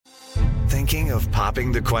Thinking of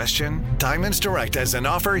popping the question? Diamonds Direct has an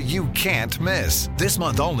offer you can't miss. This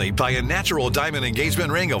month only, buy a natural diamond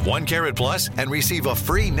engagement ring of 1 carat plus and receive a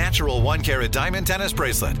free natural 1 carat diamond tennis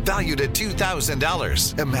bracelet valued at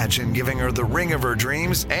 $2,000. Imagine giving her the ring of her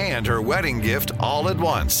dreams and her wedding gift all at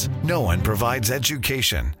once. No one provides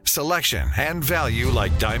education, selection, and value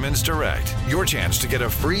like Diamonds Direct. Your chance to get a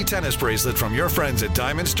free tennis bracelet from your friends at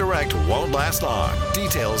Diamonds Direct won't last long.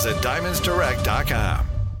 Details at diamondsdirect.com.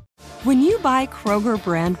 When you buy Kroger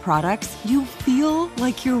brand products, you feel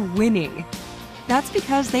like you're winning. That's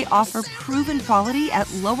because they offer proven quality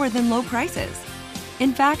at lower than low prices.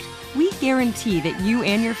 In fact, we guarantee that you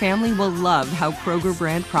and your family will love how Kroger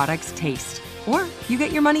brand products taste, or you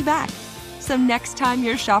get your money back. So next time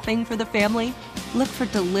you're shopping for the family, look for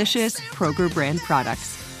delicious Kroger brand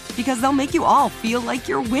products, because they'll make you all feel like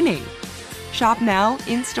you're winning. Shop now,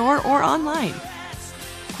 in-store, or online.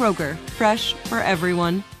 Kroger, fresh for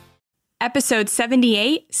everyone. Episode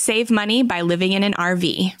 78, Save Money by Living in an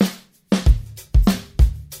RV.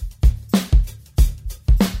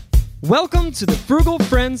 Welcome to the Frugal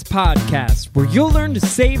Friends Podcast, where you'll learn to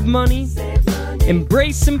save money,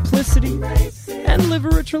 embrace simplicity, and live a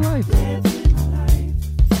richer life.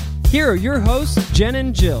 Here are your hosts, Jen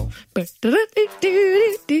and Jill.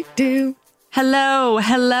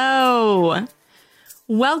 Hello.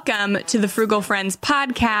 Welcome to the Frugal Friends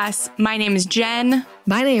Podcast. My name is Jen.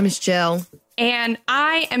 My name is Jill. And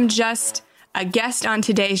I am just a guest on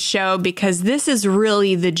today's show because this is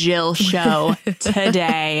really the Jill show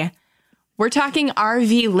today. We're talking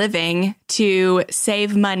RV living to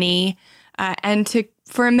save money and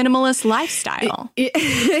for a minimalist lifestyle.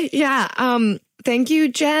 Yeah. Thank you,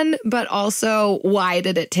 Jen. But also, why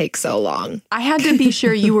did it take so long? I had to be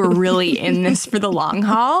sure you were really in this for the long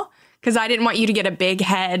haul, because I didn't want you to get a big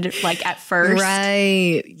head like at first.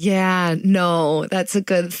 Right. Yeah. No, that's a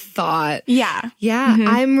good thought. Yeah. Yeah. Mm-hmm.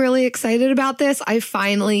 I'm really excited about this. I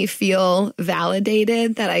finally feel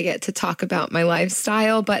validated that I get to talk about my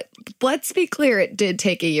lifestyle. But let's be clear, it did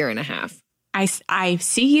take a year and a half. I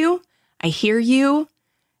see you. I hear you.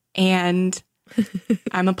 And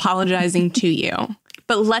I'm apologizing to you.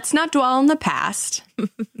 But let's not dwell on the past.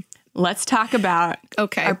 Let's talk about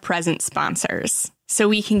our present sponsors. So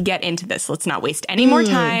we can get into this. Let's not waste any more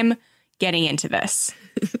time getting into this.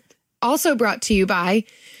 Also brought to you by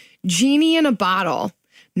Genie in a Bottle.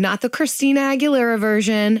 Not the Christina Aguilera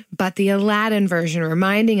version, but the Aladdin version,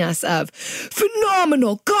 reminding us of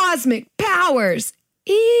phenomenal cosmic powers.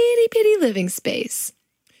 Itty bitty living space.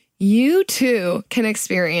 You too can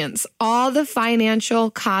experience all the financial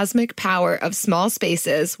cosmic power of small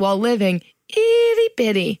spaces while living itty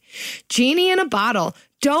bitty. Genie in a Bottle.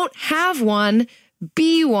 Don't have one.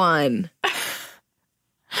 Be one.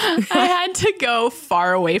 I had to go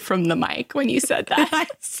far away from the mic when you said that. I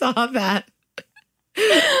saw that.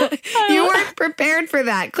 You weren't prepared for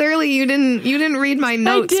that. Clearly, you didn't read my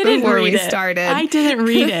notes before we started. I didn't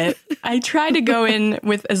read it. I try to go in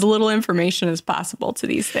with as little information as possible to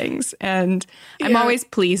these things, and I'm always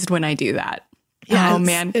pleased when I do that. Yeah, oh,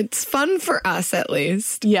 man. It's fun for us, at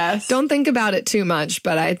least. Yes. Don't think about it too much,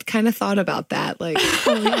 but I kind of thought about that. Like,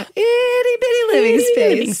 itty bitty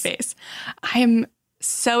living space. I am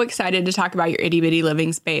so excited to talk about your itty bitty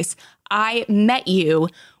living space. I met you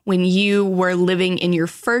when you were living in your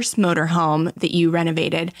first motorhome that you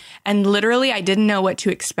renovated. And literally, I didn't know what to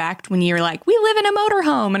expect when you were like, we live in a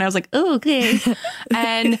motorhome. And I was like, oh, okay.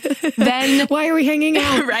 And then... Why are we hanging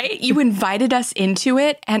out? Right? You invited us into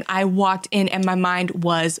it, and I walked in, and my mind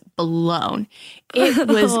was blown. It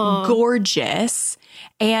was gorgeous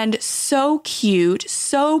and so cute,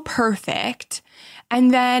 so perfect.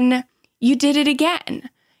 And then you did it again.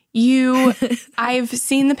 I've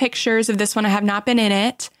seen the pictures of this one. I have not been in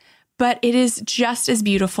it, but it is just as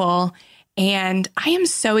beautiful. And I am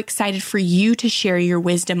so excited for you to share your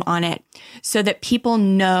wisdom on it so that people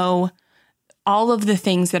know all of the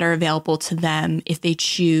things that are available to them if they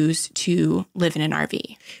choose to live in an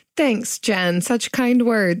RV. Thanks, Jen. Such kind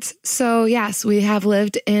words. So yes, we have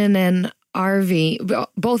lived in an RV.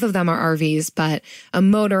 Both of them are RVs, but a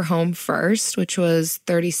motorhome first, which was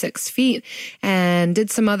 36 feet, and did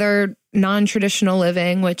some other non-traditional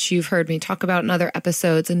living, which you've heard me talk about in other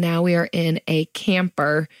episodes. And now we are in a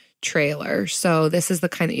camper trailer. So this is the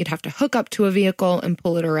kind that you'd have to hook up to a vehicle and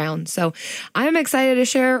pull it around. So I'm excited to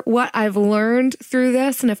share what I've learned through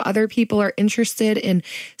this. And if other people are interested in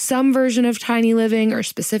some version of tiny living or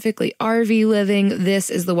specifically RV living, this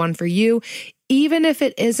is the one for you. Even if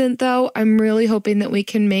it isn't, though, I'm really hoping that we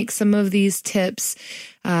can make some of these tips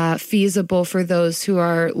feasible for those who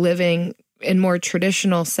are living in more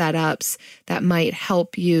traditional setups that might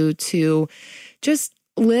help you to just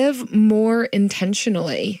live more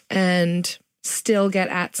intentionally and still get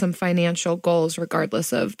at some financial goals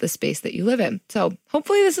regardless of the space that you live in. So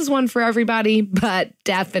hopefully this is one for everybody, but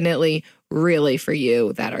definitely really for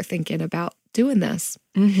you that are thinking about doing this.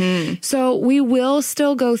 So we will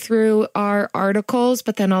still go through our articles,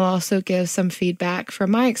 but then I'll also give some feedback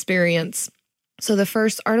from my experience. So the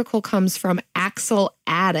first article comes from Axel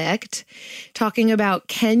Addict, talking about,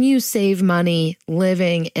 can you save money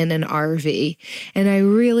living in an RV? And I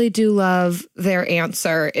really do love their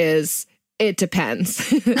answer is, it depends.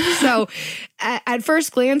 So at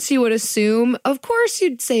first glance, you would assume, of course,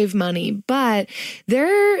 you'd save money, but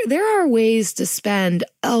there are ways to spend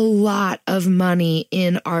a lot of money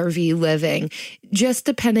in RV living, just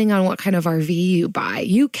depending on what kind of RV you buy.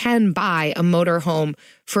 You can buy a motorhome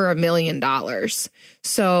for $1 million.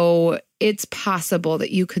 So it's possible that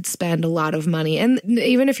you could spend a lot of money. And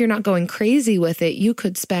even if you're not going crazy with it, you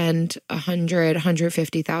could spend $100,000,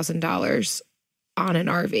 $150,000 on an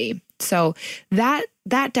RV. So that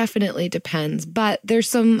definitely depends, but there's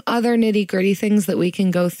some other nitty gritty things that we can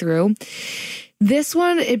go through. This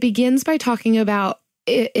one, it begins by talking about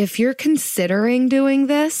if you're considering doing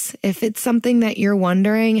this, if it's something that you're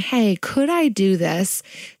wondering, hey, could I do this?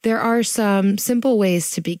 There are some simple ways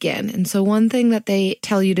to begin. And so one thing that they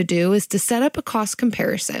tell you to do is to set up a cost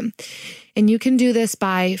comparison. And you can do this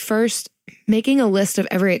by first making a list of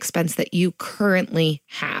every expense that you currently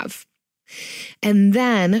have. And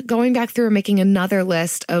then going back through and making another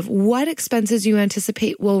list of what expenses you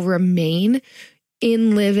anticipate will remain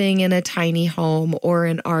in living in a tiny home or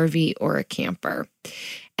an RV or a camper.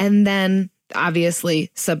 And then obviously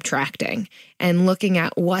subtracting and looking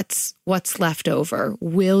at what's left over.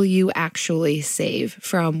 Will you actually save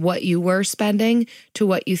from what you were spending to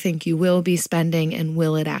what you think you will be spending, and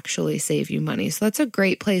will it actually save you money? So that's a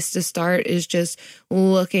great place to start, is just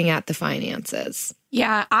looking at the finances.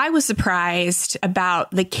 Yeah, I was surprised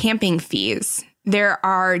about the camping fees. There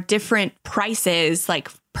are different prices like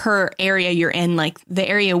per area you're in. Like the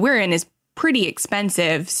area we're in is pretty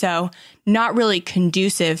expensive, so not really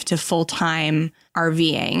conducive to full-time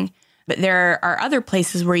RVing. But there are other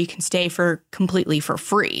places where you can stay completely for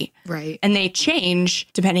free. Right. And they change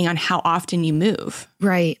depending on how often you move.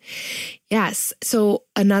 Right. Yes. So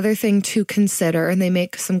another thing to consider, and they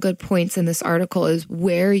make some good points in this article, is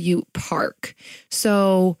where you park.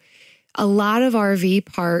 So a lot of RV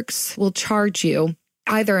parks will charge you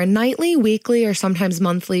either a nightly, weekly, or sometimes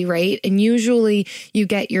monthly rate. And usually you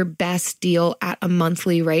get your best deal at a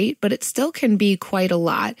monthly rate, but it still can be quite a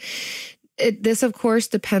lot. This, of course,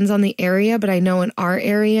 depends on the area, but I know in our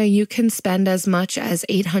area, you can spend as much as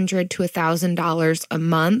 $800 to $1,000 a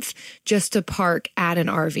month just to park at an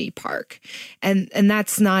RV park. And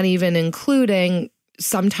that's not even including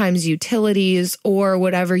sometimes utilities or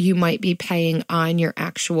whatever you might be paying on your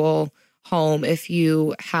actual home if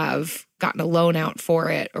you have gotten a loan out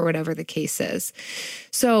for it or whatever the case is.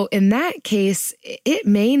 So in that case, it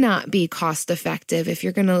may not be cost effective if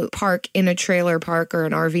you're going to park in a trailer park or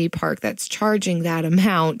an RV park that's charging that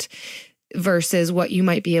amount versus what you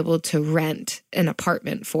might be able to rent an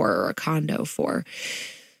apartment for or a condo for.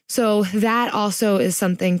 So that also is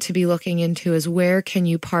something to be looking into, is where can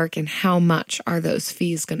you park and how much are those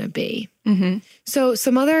fees going to be? Mm-hmm. So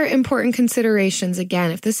some other important considerations,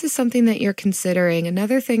 again, if this is something that you're considering,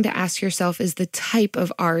 another thing to ask yourself is the type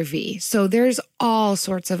of RV. So there's all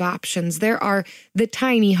sorts of options. There are the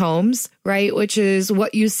tiny homes, right, which is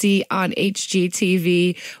what you see on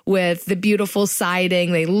HGTV with the beautiful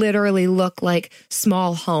siding. They literally look like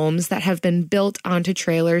small homes that have been built onto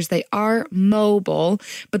trailers. They are mobile,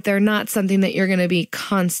 but they're not something that you're going to be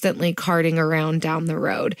constantly carting around down the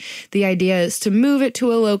road. The idea is to move it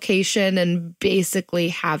to a location and basically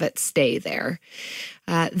have it stay there.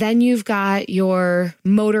 Then you've got your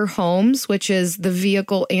motor homes, which is the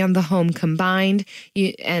vehicle and the home combined,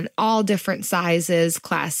 and all different sizes,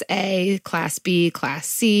 Class A, Class B, Class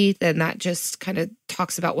C. Then that just kind of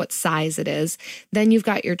talks about what size it is. Then you've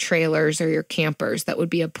got your trailers or your campers that would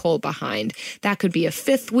be a pull behind. That could be a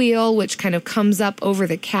fifth wheel, which kind of comes up over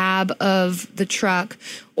the cab of the truck,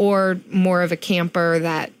 or more of a camper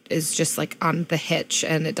that is just like on the hitch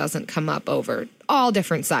and it doesn't come up over. All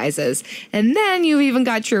different sizes. And then you've even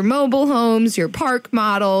got your mobile homes, your park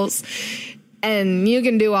models, and you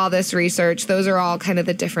can do all this research. Those are all kind of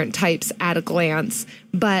the different types at a glance,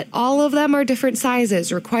 but all of them are different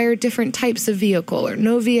sizes, require different types of vehicle or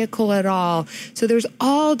no vehicle at all. So there's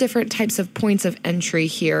all different types of points of entry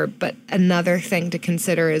here. But another thing to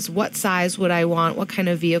consider is what size would I want? What kind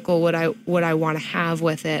of vehicle would I want to have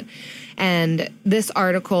with it? And this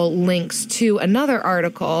article links to another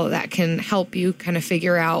article that can help you kind of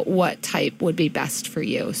figure out what type would be best for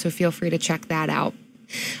you. So feel free to check that out.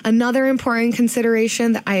 Another important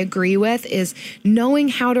consideration that I agree with is knowing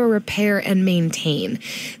how to repair and maintain.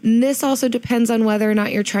 And this also depends on whether or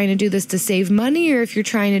not you're trying to do this to save money or if you're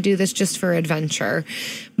trying to do this just for adventure.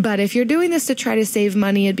 But if you're doing this to try to save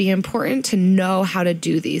money, it'd be important to know how to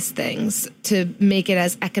do these things to make it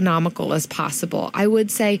as economical as possible. I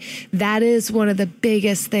would say that is one of the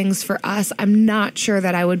biggest things for us. I'm not sure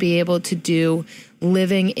that I would be able to do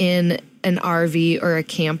living in an RV or a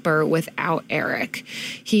camper without Eric.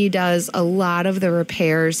 He does a lot of the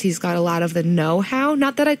repairs. He's got a lot of the know-how.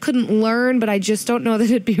 Not that I couldn't learn, but I just don't know that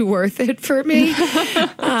it'd be worth it for me.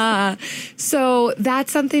 So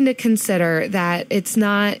that's something to consider, that it's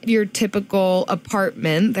not your typical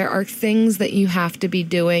apartment. There are things that you have to be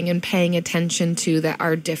doing and paying attention to that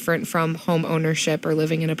are different from home ownership or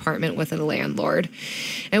living in an apartment with a landlord.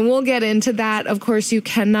 And we'll get into that. Of course, you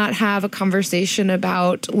cannot have a conversation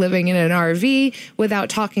about living in an RV without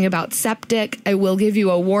talking about septic. I will give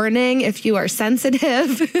you a warning if you are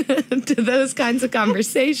sensitive to those kinds of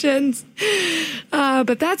conversations.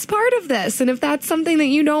 But that's part of this. And if that's something that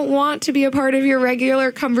you don't want to be a part of your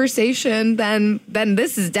regular conversation, then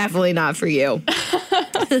this is definitely not for you.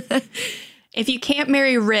 If you can't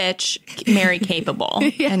marry rich, marry capable.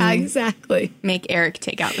 Yeah, and exactly. Make Eric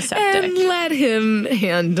take out the septic. And let him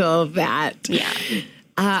handle that. Yeah.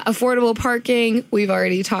 Affordable parking, we've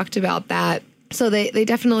already talked about that. So they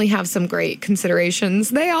definitely have some great considerations.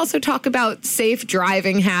 They also talk about safe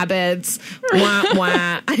driving habits. Wah,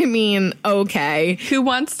 wah. I mean, okay. Who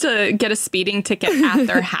wants to get a speeding ticket at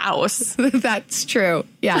their house? That's true.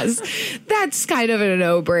 Yes. That's kind of a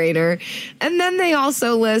no-brainer. And then they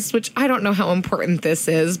also list, which I don't know how important this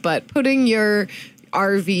is, but putting your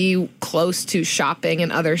RV close to shopping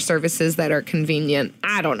and other services that are convenient.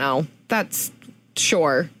 I don't know. That's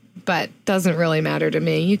sure, but doesn't really matter to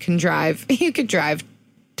me. You can drive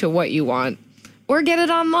to what you want or get it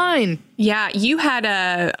online. Yeah, you had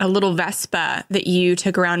a little Vespa that you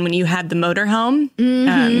took around when you had the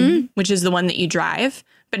motorhome, which is the one that you drive.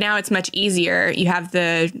 But now it's much easier. You have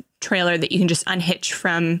the trailer that you can just unhitch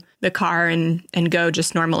from the car and go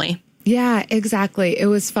just normally. Yeah, exactly. It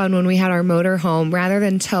was fun when we had our motorhome. Rather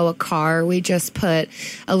than tow a car, we just put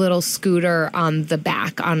a little scooter on the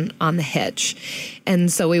back on the hitch.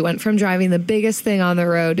 And so we went from driving the biggest thing on the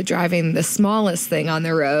road to driving the smallest thing on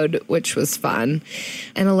the road, which was fun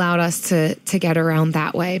and allowed us to get around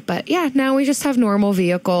that way. But yeah, now we just have normal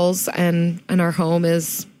vehicles and our home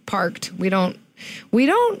is parked. We don't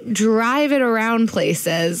drive it around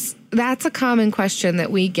places. That's a common question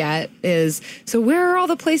that we get is, so where are all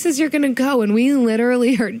the places you're going to go? And we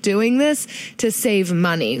literally are doing this to save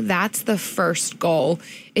money. That's the first goal.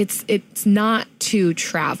 It's not to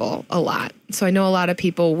travel a lot. So I know a lot of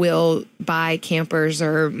people will buy campers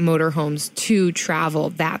or motorhomes to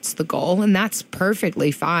travel. That's the goal. And that's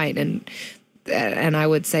perfectly fine. And I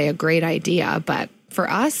would say a great idea. But for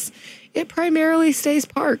us, it primarily stays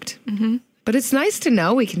parked. Mm-hmm. But it's nice to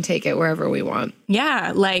know we can take it wherever we want.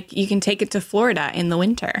 Yeah, like you can take it to Florida in the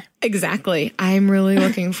winter. Exactly. I'm really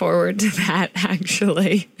looking forward to that,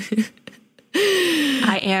 actually.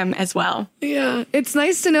 I am as well. Yeah. It's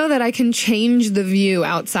nice to know that I can change the view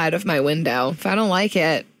outside of my window. If I don't like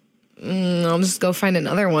it, I'll just go find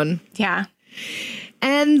another one. Yeah.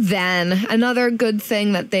 And then another good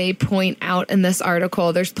thing that they point out in this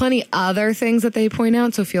article, there's plenty other things that they point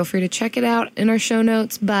out, so feel free to check it out in our show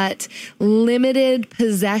notes, but limited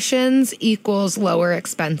possessions equals lower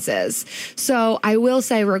expenses. So I will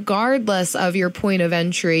say, regardless of your point of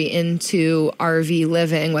entry into RV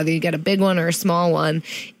living, whether you get a big one or a small one,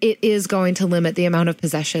 it is going to limit the amount of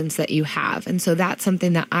possessions that you have. And so that's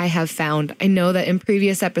something that I have found. I know that in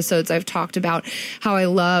previous episodes, I've talked about how I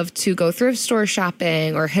love to go thrift store shopping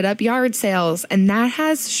or hit up yard sales. And that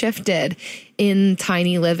has shifted in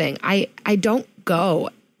tiny living. I don't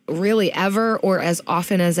go really ever or as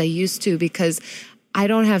often as I used to because I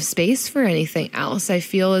don't have space for anything else. I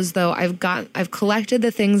feel as though I've collected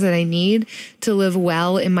the things that I need to live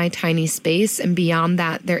well in my tiny space. And beyond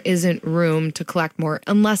that, there isn't room to collect more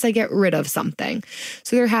unless I get rid of something.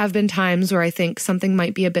 So there have been times where I think something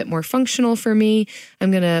might be a bit more functional for me.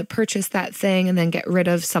 I'm going to purchase that thing and then get rid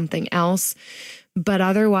of something else. But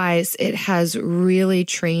otherwise, it has really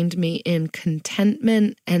trained me in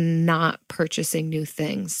contentment and not purchasing new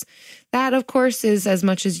things. That, of course, is as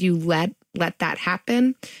much as you let that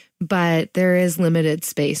happen, but there is limited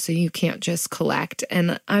space, so you can't just collect.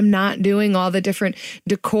 And I'm not doing all the different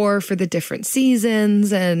decor for the different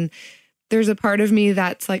seasons and there's a part of me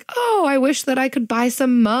that's like, oh, I wish that I could buy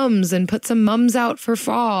some mums and put some mums out for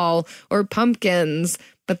fall or pumpkins.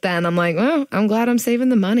 But then I'm like, well, I'm glad I'm saving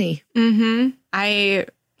the money. Mm-hmm. I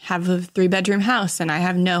have a 3-bedroom house and I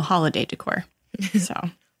have no holiday decor. So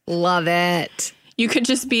love it. You could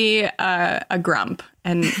just be a grump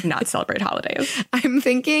and not celebrate holidays. I'm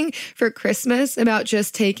thinking for Christmas about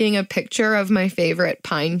just taking a picture of my favorite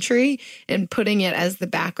pine tree and putting it as the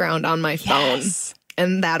background on my phone.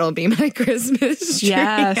 And that'll be my Christmas tree.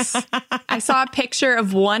 Yes. I saw a picture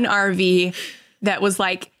of one RV that was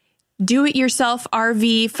like, do-it-yourself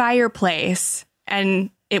RV fireplace. And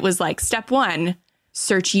it was like, step 1,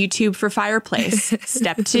 search YouTube for fireplace.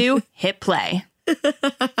 Step 2, hit play.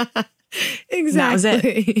 Exactly. That was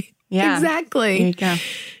it. Yeah. Exactly. There you go.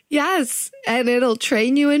 Yes. And it'll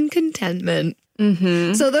train you in contentment.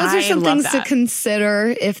 Mm-hmm. So those are some things to that.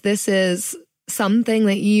 consider if this is something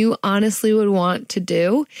that you honestly would want to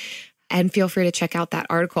do. And feel free to check out that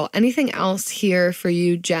article. Anything else here for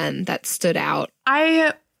you, Jen, that stood out?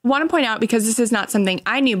 I want to point out, because this is not something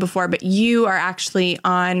I knew before, but you are actually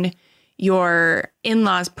on your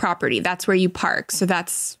in-laws' property. That's where you park. So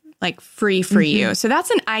that's like free for you. So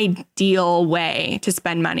that's an ideal way to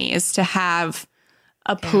spend money, is to have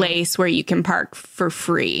a place where you can park for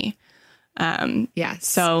free. Yes.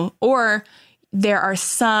 So, or there are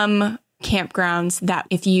some campgrounds that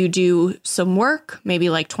if you do some work,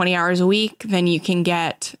 maybe like 20 hours a week, then you can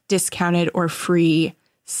get discounted or free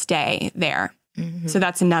stay there. So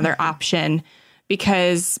that's another option,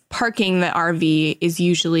 because parking the RV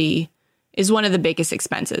is one of the biggest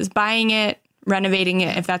expenses. Buying it, renovating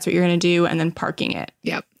it, if that's what you're going to do, and then parking it.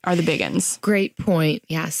 Yep. Are the big ones. Great point.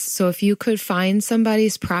 Yes. So if you could find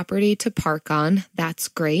somebody's property to park on, that's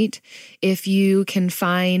great. If you can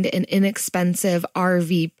find an inexpensive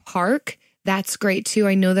RV park, that's great too.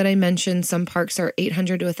 I know that I mentioned some parks are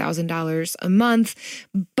 $800 to $1,000 a month,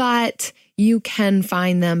 but you can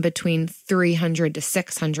find them between $300 to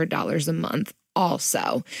 $600 a month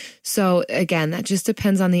also. So again, that just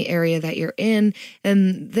depends on the area that you're in.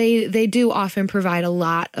 And they do often provide a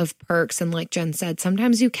lot of perks. And like Jen said,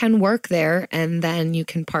 sometimes you can work there and then you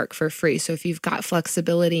can park for free. So if you've got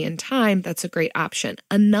flexibility and time, that's a great option.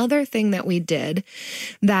 Another thing that we did,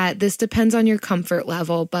 that this depends on your comfort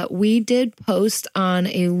level, but we did post on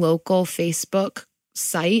a local Facebook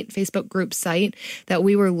group site, that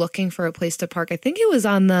we were looking for a place to park. I think it was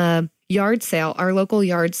on the yard sale, our local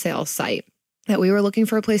yard sale site, that we were looking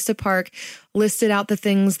for a place to park, listed out the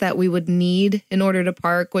things that we would need in order to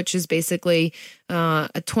park, which is basically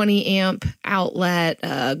a 20 amp outlet,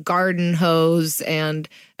 a garden hose, and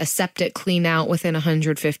a septic clean out within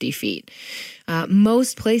 150 feet.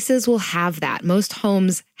 Most places will have that. Most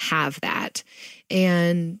homes have that.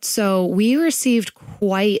 And so we received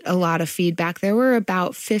quite a lot of feedback. There were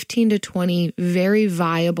about 15 to 20 very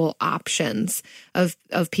viable options of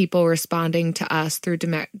people responding to us through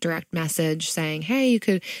direct message saying, hey, you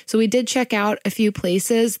could. So we did check out a few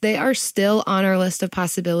places. They are still on our list of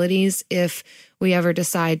possibilities if we ever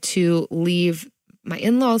decide to leave my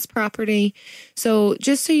in-laws' property. So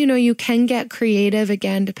just so you know, you can get creative.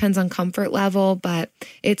 Again, depends on comfort level, but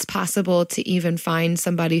it's possible to even find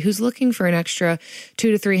somebody who's looking for an extra $200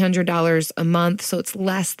 to $300 a month. So it's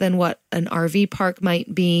less than what an RV park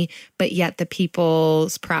might be, but yet the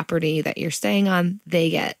people's property that you're staying on,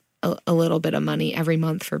 they get a little bit of money every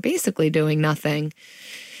month for basically doing nothing.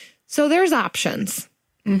 So there's options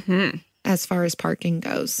as far as parking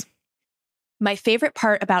goes. My favorite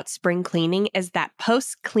part about spring cleaning is that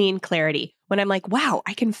post-clean clarity, when I'm like, wow,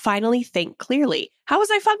 I can finally think clearly. How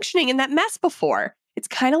was I functioning in that mess before? It's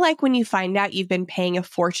kind of like when you find out you've been paying a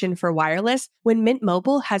fortune for wireless when Mint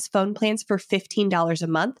Mobile has phone plans for $15 a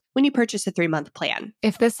month when you purchase a 3-month plan.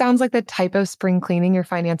 If this sounds like the type of spring cleaning your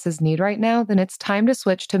finances need right now, then it's time to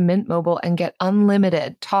switch to Mint Mobile and get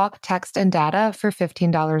unlimited talk, text, and data for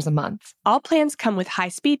 $15 a month. All plans come with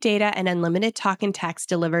high-speed data and unlimited talk and text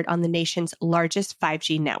delivered on the nation's largest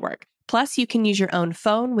 5G network. Plus, you can use your own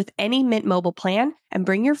phone with any Mint Mobile plan and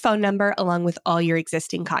bring your phone number along with all your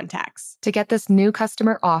existing contacts. To get this new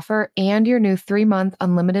customer offer and your new 3-month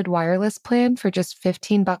unlimited wireless plan for just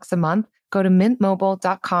 $15 a month, go to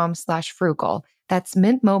mintmobile.com/frugal. That's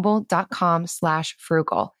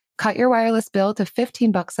mintmobile.com/frugal. Cut your wireless bill to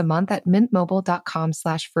 $15 a month at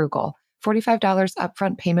mintmobile.com/frugal. $45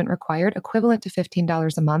 upfront payment required, equivalent to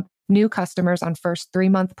 $15 a month. New customers on first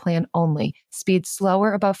 3-month plan only. Speed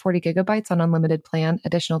slower above 40 gigabytes on unlimited plan.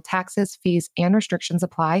 Additional taxes, fees, and restrictions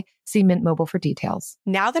apply. See Mint Mobile for details.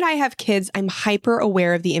 Now that I have kids, I'm hyper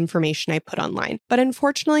aware of the information I put online. But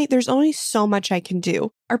unfortunately, there's only so much I can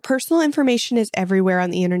do. Our personal information is everywhere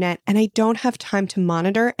on the internet, and I don't have time to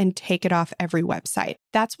monitor and take it off every website.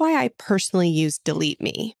 That's why I personally use Delete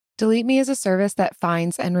Me. Delete Me is a service that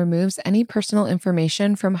finds and removes any personal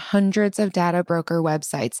information from hundreds of data broker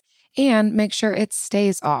websites and makes sure it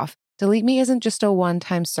stays off. Delete Me isn't just a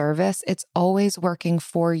one-time service. It's always working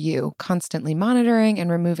for you, constantly monitoring and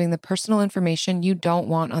removing the personal information you don't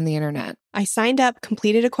want on the internet. I signed up,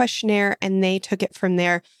 completed a questionnaire, and they took it from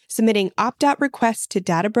there, submitting opt-out requests to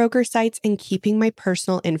data broker sites and keeping my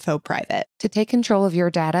personal info private. To take control of your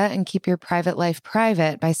data and keep your private life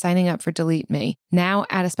private by signing up for Delete Me. Now,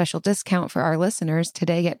 at a special discount for our listeners,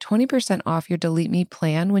 today get 20% off your Delete Me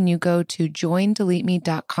plan when you go to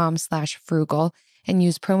joindeleteme.com/frugal and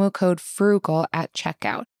use promo code FRUGAL at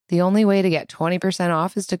checkout. The only way to get 20%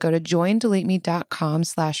 off is to go to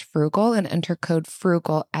joindeleteme.com/frugal and enter code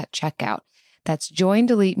FRUGAL at checkout. That's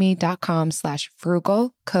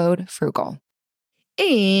joindeleteme.com/frugal, code FRUGAL.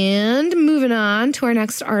 And moving on to our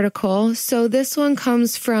next article. So this one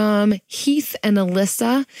comes from Heath and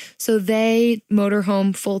Alyssa. So they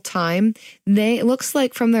motorhome full time. It looks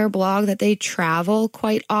like from their blog that they travel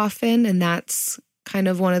quite often, and that's kind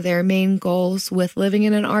of one of their main goals with living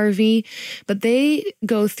in an RV. But they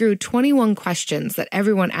go through 21 questions that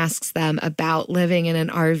everyone asks them about living in an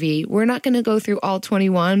RV. We're not going to go through all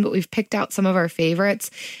 21, but we've picked out some of our favorites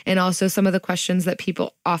and also some of the questions that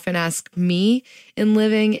people often ask me in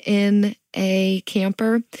living in a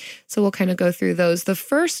camper. So we'll kind of go through those. The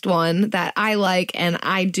first one that I like, and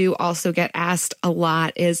I do also get asked a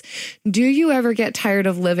lot, is, do you ever get tired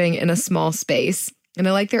of living in a small space? And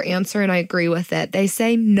I like their answer, and I agree with it. They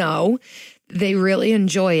say no, they really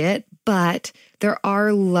enjoy it, but there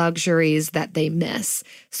are luxuries that they miss.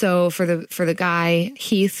 So for the guy,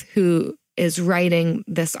 Heath, who is writing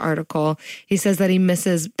this article, he says that he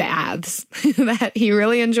misses baths, that he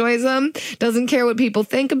really enjoys them, doesn't care what people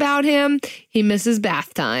think about him. He misses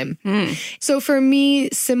bath time. So for me,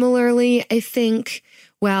 similarly, I think,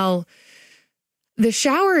 well, the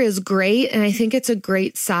shower is great, and I think it's a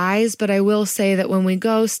great size, but I will say that when we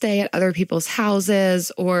go stay at other people's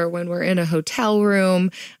houses or when we're in a hotel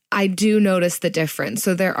room, I do notice the difference.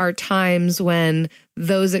 So there are times when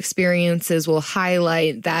those experiences will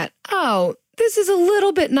highlight that, oh, this is a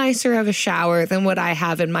little bit nicer of a shower than what I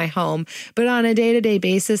have in my home. But on a day-to-day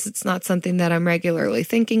basis, it's not something that I'm regularly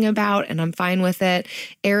thinking about, and I'm fine with it.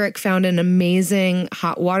 Eric found an amazing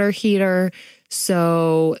hot water heater,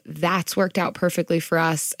 so that's worked out perfectly for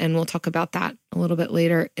us, and we'll talk about that a little bit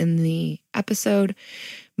later in the episode.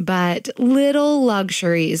 But little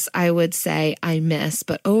luxuries, I would say, I miss.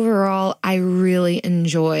 But overall, I really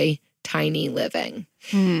enjoy tiny living.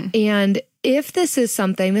 And if this is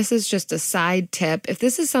something, this is just a side tip, if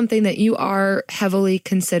this is something that you are heavily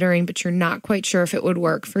considering, but you're not quite sure if it would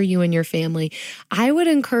work for you and your family, I would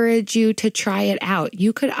encourage you to try it out.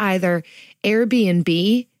 You could either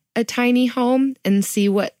Airbnb a tiny home and see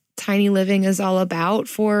what tiny living is all about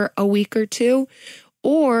for a week or two,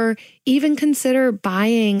 or even consider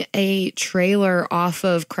buying a trailer off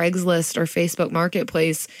of Craigslist or Facebook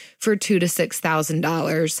Marketplace for $2,000 to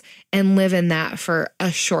 $6,000 and live in that for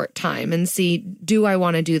a short time and see, do I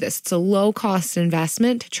want to do this? It's a low cost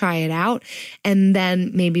investment to try it out, and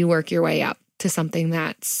then maybe work your way up to something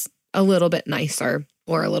that's a little bit nicer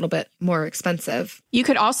or a little bit more expensive. You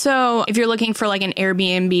could also, if you're looking for like an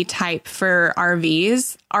Airbnb type for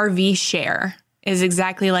RVs, RV Share is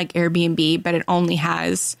exactly like Airbnb, but it only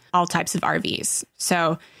has all types of RVs.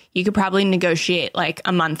 So you could probably negotiate like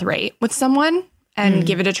a month rate with someone and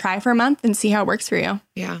give it a try for a month and see how it works for you.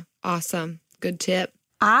 Yeah, awesome. Good tip.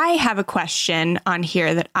 I have a question on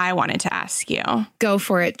here that I wanted to ask you. Go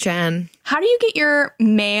for it, Jen. How do you get your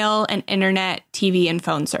mail and internet, TV, and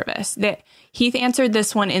phone service? Heath answered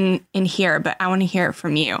this one in here, but I want to hear it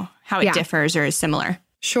from you, how it differs or is similar.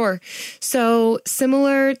 Sure. So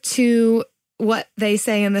similar to what they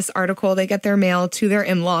say in this article, they get their mail to their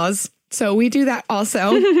in-laws. So we do that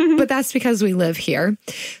also, but that's because we live here.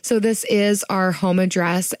 So this is our home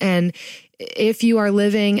address. And if you are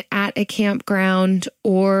living at a campground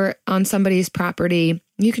or on somebody's property,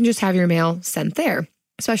 you can just have your mail sent there.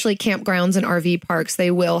 Especially campgrounds and RV parks,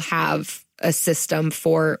 they will have a system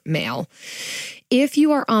for mail. If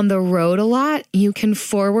you are on the road a lot, you can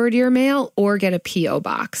forward your mail or get a P.O.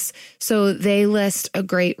 box. So they list a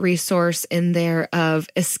great resource in there of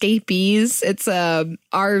Escapees. It's a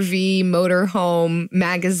RV motorhome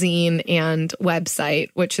magazine and website,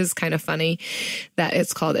 which is kind of funny that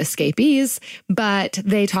it's called Escapees, but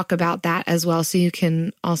they talk about that as well. So you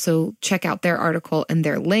can also check out their article and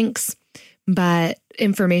their links. But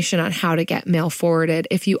information on how to get mail forwarded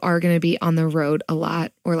if you are going to be on the road a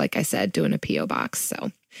lot, or like I said, doing a P.O. box.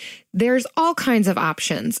 So there's all kinds of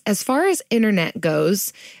options. As far as internet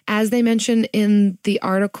goes, as they mentioned in the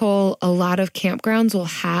article, a lot of campgrounds will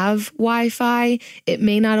have Wi-Fi. It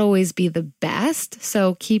may not always be the best,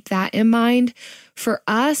 so keep that in mind. For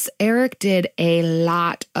us, Eric did a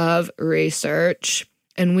lot of research.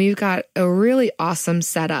 And we've got a really awesome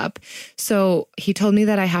setup. So he told me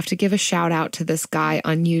that I have to give a shout out to this guy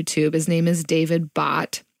on YouTube. His name is David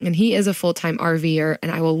Bott, and he is a full-time RVer,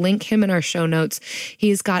 and I will link him in our show notes.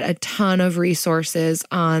 He's got a ton of resources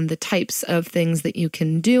on the types of things that you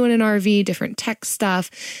can do in an RV, different tech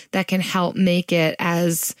stuff that can help make it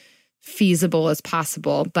as feasible as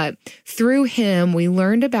possible. But through him, we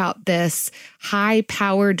learned about this high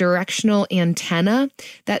power directional antenna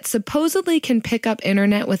that supposedly can pick up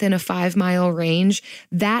internet within a 5-mile range.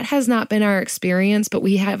 That has not been our experience, but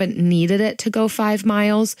we haven't needed it to go 5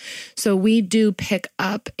 miles. So we do pick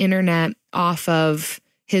up internet off of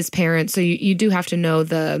his parents. So you do have to know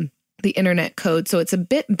the internet code. So it's a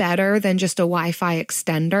bit better than just a Wi-Fi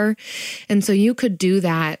extender. And so you could do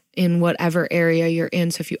that in whatever area you're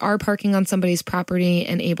in. So if you are parking on somebody's property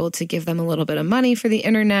and able to give them a little bit of money for the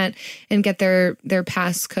internet and get their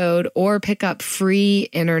passcode, or pick up free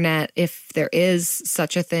internet if there is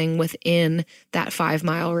such a thing within that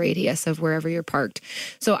 5-mile radius of wherever you're parked.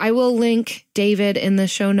 So I will link David in the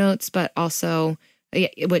show notes, but also,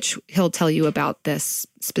 which he'll tell you about this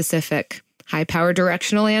specific high power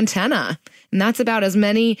directional antenna. And that's about as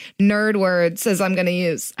many nerd words as I'm going to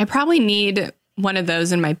use. I probably need one of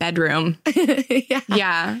those in my bedroom.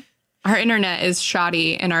 Yeah. Our internet is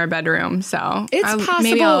shoddy in our bedroom. So it's possible.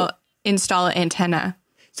 Maybe I'll install an antenna.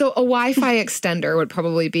 So a Wi-Fi extender would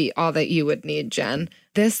probably be all that you would need, Jen.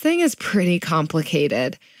 This thing is pretty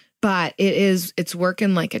complicated, but it's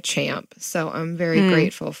working like a champ. So I'm very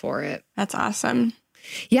grateful for it. That's awesome.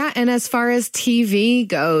 Yeah. And as far as TV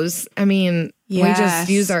goes, I mean, we just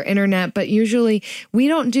use our internet, but usually we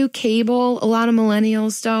don't do cable. A lot of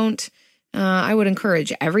millennials don't. I would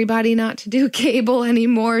encourage everybody not to do cable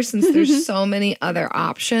anymore since there's so many other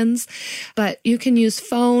options. But you can use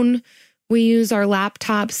phone. We use our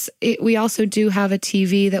laptops. We also do have a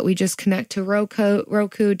TV that we just connect to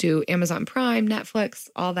Roku, do Amazon Prime, Netflix,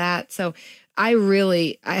 all that. So I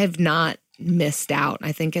have not missed out.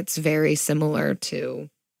 I think it's very similar to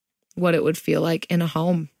what it would feel like in a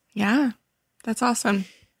home. Yeah, that's awesome.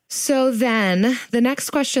 So then the next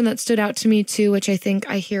question that stood out to me too, which I think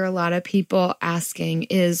I hear a lot of people asking,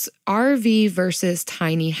 is RV versus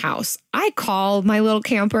tiny house. I call my little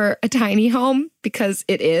camper a tiny home because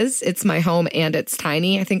it's my home and it's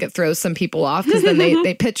tiny. I think it throws some people off because then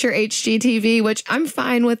they picture HGTV, which I'm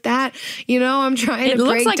fine with that. You know, I'm trying to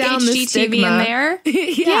break down the stigma. It looks like HGTV in there.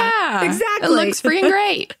 Yeah, exactly. It looks freaking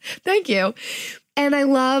great. Thank you. And I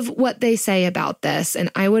love what they say about this.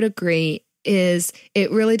 And I would agree. Is it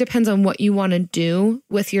really depends on what you want to do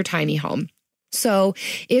with your tiny home. So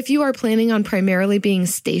if you are planning on primarily being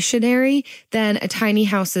stationary, then a tiny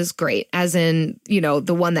house is great, as in, you know,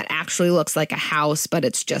 the one that actually looks like a house, but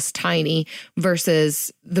it's just tiny, versus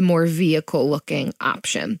the more vehicle looking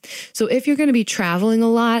option. So if you're going to be traveling a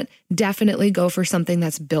lot, definitely go for something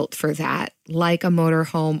that's built for that, like a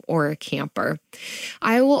motorhome or a camper.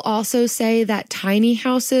 I will also say that tiny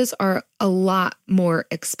houses are a lot more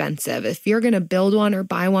expensive. If you're going to build one or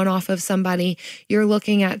buy one off of somebody, you're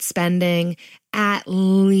looking at spending at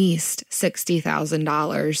least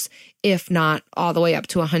 $60,000, if not all the way up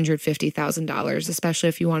to $150,000, especially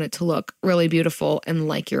if you want it to look really beautiful and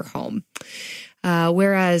like your home.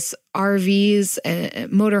 Whereas RVs,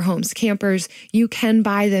 motorhomes, campers, you can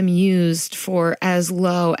buy them used for as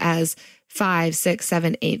low as $5,000,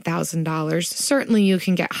 $6,000, $7,000, $8,000. Certainly you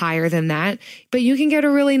can get higher than that, but you can get a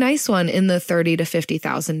really nice one in the $30,000 to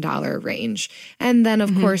 $50,000 range. And then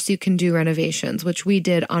of course you can do renovations, which we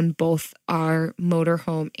did on both our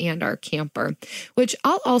motorhome and our camper, which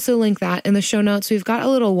I'll also link that in the show notes. We've got a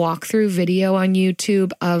little walkthrough video on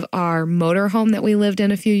YouTube of our motorhome that we lived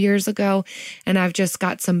in a few years ago. And I've just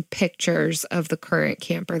got some pictures of the current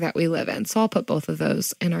camper that we live in. So I'll put both of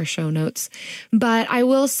those in our show notes. But I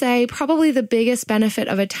will say probably probably the biggest benefit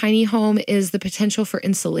of a tiny home is the potential for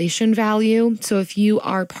insulation value. So if you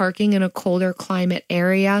are parking in a colder climate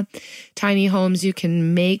area, tiny homes you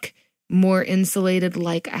can make more insulated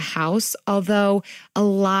like a house, although a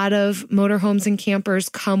lot of motorhomes and campers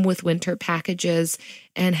come with winter packages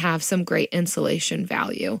and have some great insulation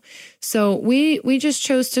value. So we just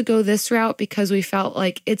chose to go this route because we felt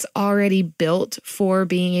like it's already built for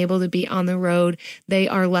being able to be on the road. They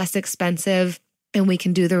are less expensive, and we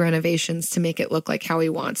can do the renovations to make it look like how we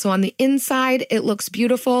want. So on the inside, it looks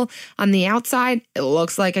beautiful. On the outside, it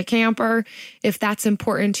looks like a camper. If that's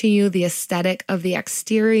important to you, the aesthetic of the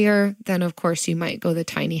exterior, then of course you might go the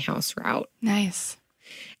tiny house route. Nice.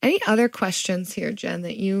 Any other questions here, Jen,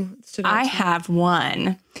 that you stood out I to? have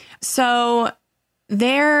one. So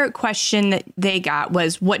their question that they got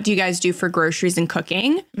was, what do you guys do for groceries and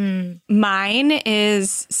cooking? Mine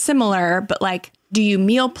is similar, but like, do you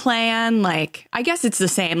meal plan? Like, I guess it's the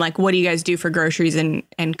same. Like, what do you guys do for groceries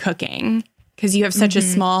and cooking? Because you have such a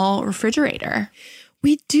small refrigerator.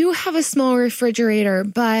 We do have a small refrigerator,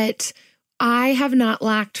 but I have not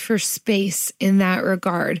lacked for space in that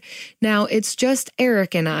regard. Now, it's just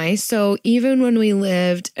Eric and I. So even when we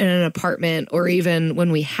lived in an apartment or even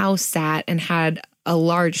when we house sat and had a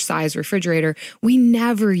large size refrigerator, we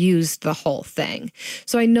never used the whole thing.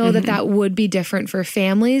 So I know that that would be different for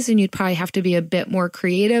families, and you'd probably have to be a bit more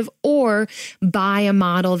creative or buy a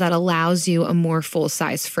model that allows you a more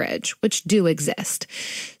full-size fridge, which do exist.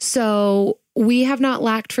 So we have not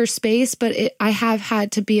lacked for space, but I have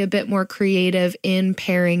had to be a bit more creative in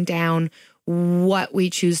paring down what we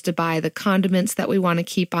choose to buy, the condiments that we want to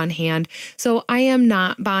keep on hand. So I am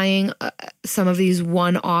not buying some of these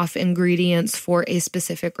one-off ingredients for a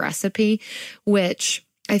specific recipe, which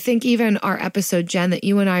I think even our episode, Jen, that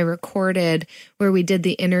you and I recorded where we did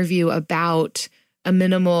the interview about a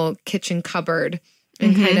minimal kitchen cupboard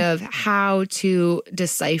and kind of how to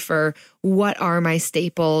decipher what are my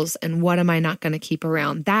staples and what am I not going to keep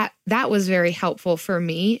around. That was very helpful for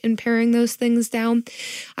me in paring those things down.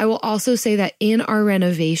 I will also say that in our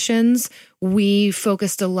renovations, we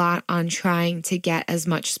focused a lot on trying to get as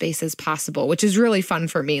much space as possible, which is really fun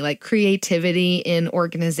for me, like creativity in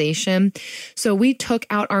organization. So we took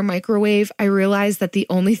out our microwave. I realized that the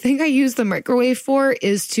only thing I use the microwave for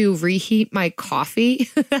is to reheat my coffee.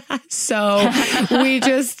 So we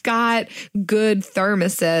just got good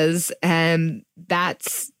thermoses, and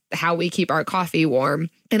that's how we keep our coffee warm.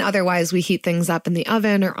 And otherwise, we heat things up in the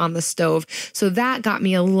oven or on the stove. So that got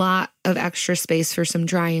me a lot of extra space for some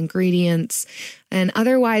dry ingredients. And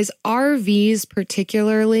otherwise, RVs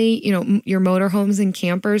particularly, you know, your motorhomes and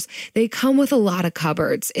campers, they come with a lot of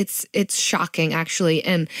cupboards. It's shocking, actually.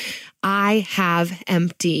 And I have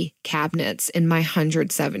empty cabinets in my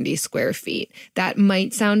 170 square feet. That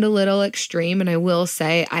might sound a little extreme, and I will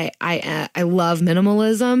say I love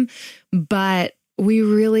minimalism, but we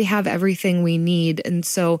really have everything we need. And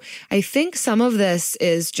so I think some of this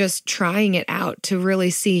is just trying it out to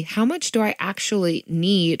really see how much do I actually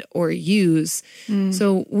need or use.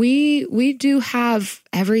 So we do have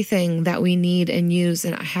everything that we need and use,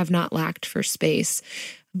 and I have not lacked for space.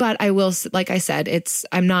 But I will, like I said,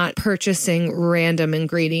 I'm not purchasing random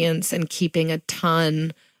ingredients and keeping a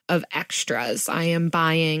ton of extras. I am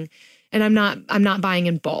buying, and I'm not buying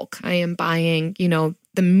in bulk. I am buying, you know,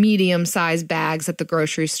 the medium-sized bags at the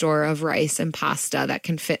grocery store of rice and pasta that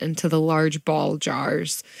can fit into the large ball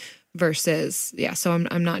jars versus, so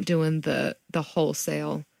I'm not doing the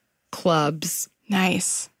wholesale clubs.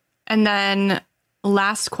 Nice. And then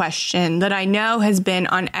last question that I know has been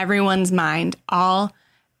on everyone's mind all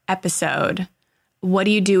episode. What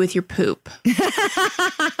do you do with your poop?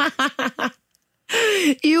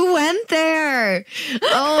 You went there.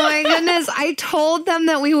 Oh my goodness. I told them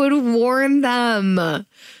that we would warn them. Oh,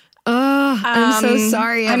 I'm so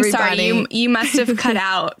sorry, everybody. I'm sorry. You must have cut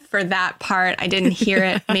out for that part. I didn't hear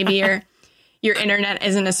it. Maybe your internet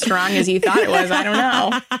isn't as strong as you thought it was. I don't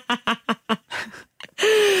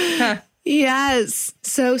know. Yes.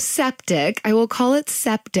 So septic, I will call it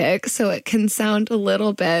septic so it can sound a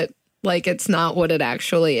little bit like it's not what it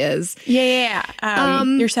actually is. Yeah.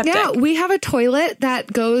 Your septic. Yeah, we have a toilet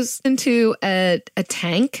that goes into a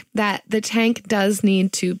tank that the tank does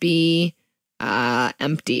need to be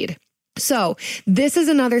emptied. So this is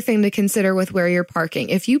another thing to consider with where you're parking.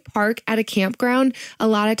 If you park at a campground, a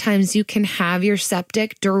lot of times you can have your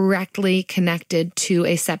septic directly connected to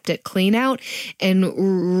a septic cleanout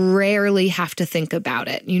and rarely have to think about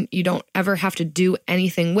it. You don't ever have to do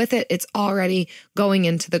anything with it. It's already going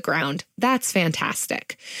into the ground. That's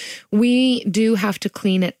fantastic. We do have to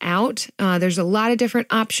clean it out. There's a lot of different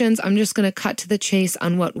options. I'm just going to cut to the chase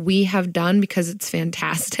on what we have done because it's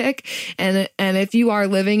fantastic. And if you are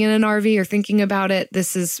living in an RV or thinking about it,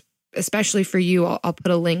 this is especially for you. I'll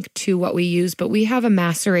put a link to what we use, but we have a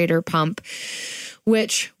macerator pump,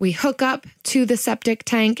 which we hook up to the septic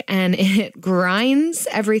tank and it grinds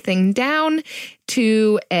everything down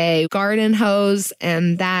to a garden hose,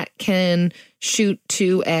 and that can shoot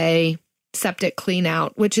to a septic clean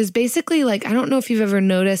out, which is basically like, I don't know if you've ever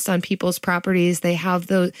noticed on people's properties, they have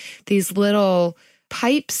these little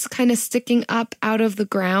pipes kind of sticking up out of the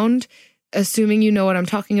ground. Assuming you know what I'm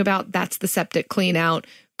talking about, that's the septic clean out,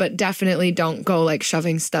 but definitely don't go like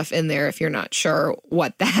shoving stuff in there if you're not sure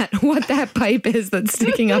what that pipe is that's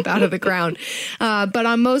sticking up out of the ground. But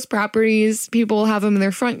on most properties, people have them in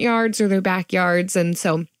their front yards or their backyards. And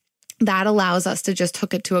so that allows us to just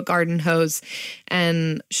hook it to a garden hose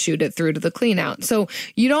and shoot it through to the clean out. So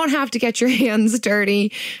you don't have to get your hands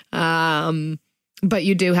dirty. But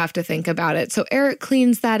you do have to think about it. So Eric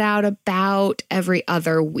cleans that out about every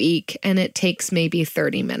other week, and it takes maybe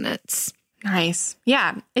 30 minutes. Nice.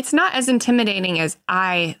 Yeah. It's not as intimidating as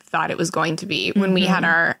I thought it was going to be when we had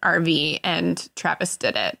our RV and Travis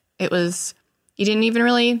did it. It was, you didn't even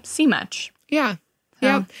really see much. Yeah.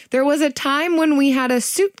 Yeah. There was a time when we had a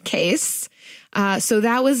suitcase. So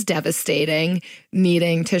that was devastating,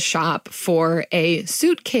 needing to shop for a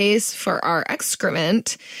suitcase for our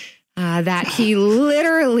excrement. That he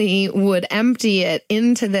literally would empty it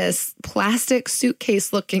into this plastic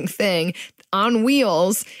suitcase looking thing on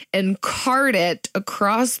wheels and cart it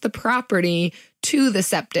across the property to the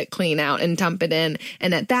septic clean out and dump it in.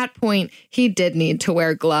 And at that point, he did need to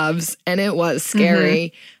wear gloves, and it was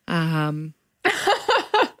scary. Good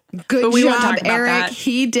job, Eric. That.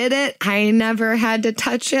 He did it. I never had to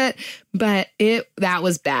touch it, but that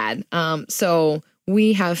was bad. So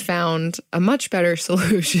we have found a much better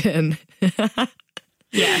solution.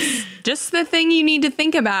 Yes. Just the thing you need to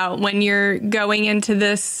think about when you're going into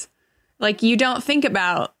this. Like, you don't think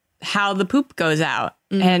about how the poop goes out.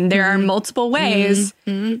 Mm-hmm. And there are multiple ways.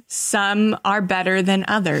 Mm-hmm. Some are better than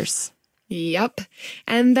others. Yep.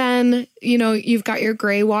 And then, you've got your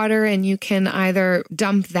gray water and you can either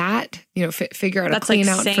dump that, figure out a clean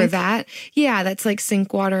out for that. Yeah, that's like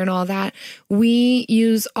sink water and all that. We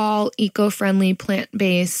use all eco-friendly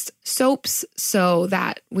plant-based soaps so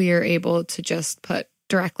that we are able to just put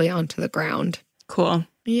directly onto the ground. Cool.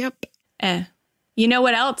 Yep. You know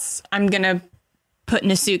what else I'm going to put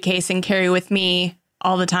in a suitcase and carry with me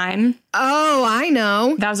all the time? Oh, I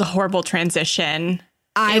know. That was a horrible transition.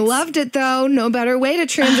 I loved it, though. No better way to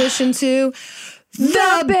transition to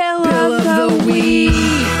the Bill of the Week.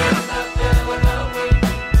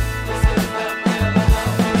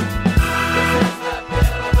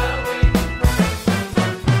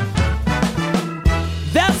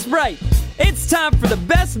 That's right. It's time for the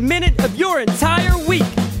best minute of your entire week.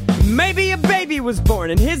 Maybe a baby was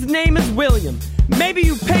born and his name is William. Maybe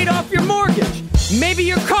you paid off your mortgage. Maybe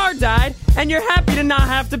your car died and you're happy to not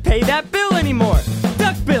have to pay that bill anymore.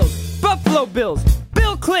 Duck Bills, Buffalo Bills,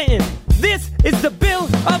 Bill Clinton. This is the Bill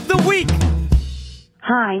of the Week.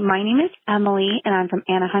 Hi, my name is Emily and I'm from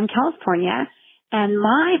Anaheim, California. And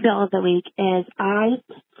my Bill of the Week is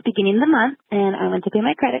it's beginning of the month and I went to pay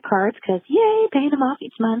my credit cards because yay, paying them off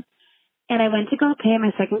each month. And I went to go pay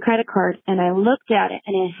my second credit card and I looked at it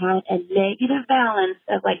and it had a negative balance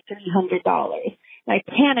of like $300. And I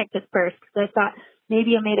panicked at first because I thought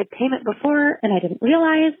maybe I made a payment before and I didn't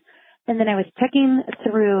realize. And then I was checking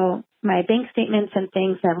through my bank statements and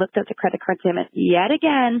things and I looked at the credit card statement yet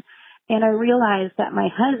again. And I realized that my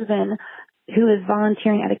husband, who is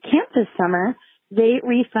volunteering at a camp this summer, they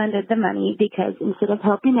refunded the money because instead of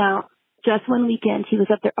helping out just one weekend, he was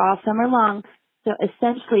up there all summer long. So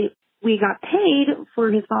essentially, we got paid for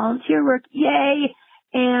his volunteer work. Yay!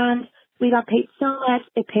 And we got paid so much,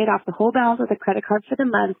 it paid off the whole balance of the credit card for the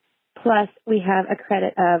month. Plus, we have a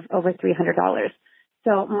credit of over $300.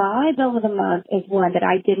 So my bill of the month is one that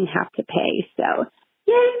I didn't have to pay. So,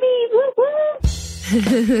 yay me! Woo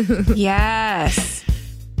woo! Yes.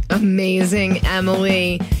 Amazing,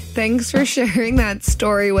 Emily. Thanks for sharing that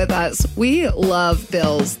story with us. We love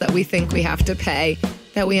bills that we think we have to pay,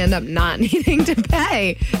 that we end up not needing to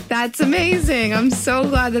pay. That's amazing. I'm so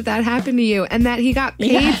glad that happened to you and that he got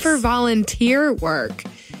paid for volunteer work.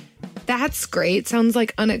 That's great. Sounds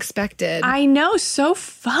like unexpected. I know. So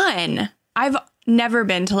fun. I've never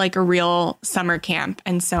been to like a real summer camp.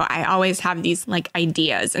 And so I always have these like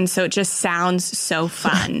ideas. And so it just sounds so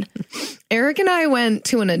fun. Eric and I went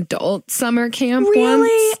to an adult summer camp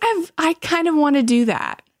Really? once. I kind of want to do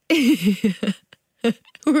that. It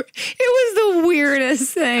was the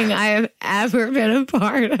weirdest thing I have ever been a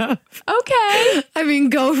part of. Okay. I mean,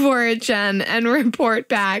 go for it, Jen, and report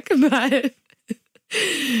back. But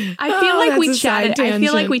I feel like we chatted. I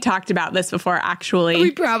feel like we talked about this before, actually.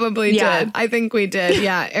 We probably did. I think we did.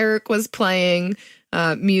 Yeah. Eric was playing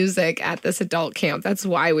music at this adult camp. That's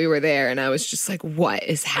why we were there. And I was just like, what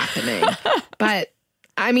is happening? But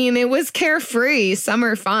I mean, it was carefree,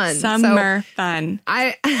 summer fun. Summer fun.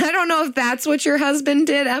 I don't know if that's what your husband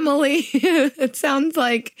did, Emily. It sounds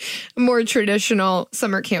like a more traditional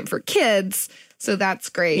summer camp for kids. So that's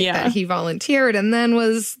great that he volunteered, and then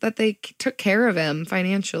was that they took care of him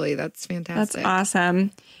financially. That's fantastic. That's awesome.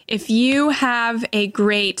 If you have a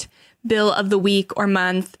great bill of the week or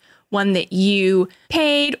month, one that you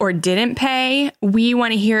paid or didn't pay, we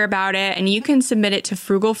want to hear about it. And you can submit it to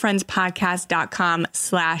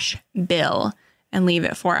frugalfriendspodcast.com/bill and leave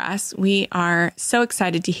it for us. We are so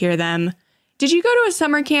excited to hear them. Did you go to a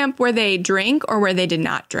summer camp where they drink or where they did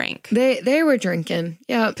not drink? They were drinking.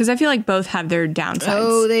 Yeah. Because I feel like both have their downsides.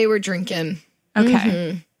 Oh, they were drinking. Okay.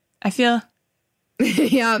 Mm-hmm. I feel...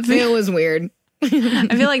 yeah, it was weird.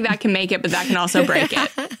 I feel like that can make it, but that can also break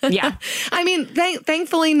it. Yeah. I mean,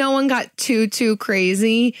 thankfully no one got too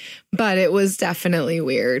crazy, but it was definitely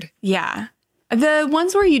weird. Yeah. The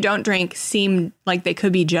ones where you don't drink seem like they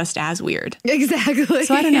could be just as weird. Exactly.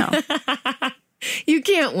 So I don't know. You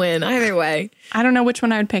can't win either way. I don't know which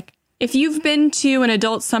one I would pick. If you've been to an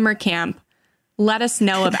adult summer camp, let us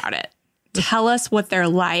know about it. Tell us what they're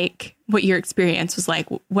like, what your experience was like,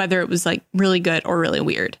 whether it was like really good or really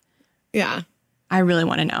weird. Yeah. I really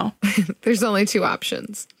want to know. There's only two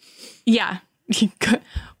options. Yeah.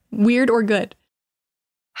 Weird or good.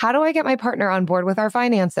 How do I get my partner on board with our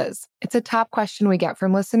finances? It's a top question we get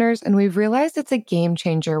from listeners, and we've realized it's a game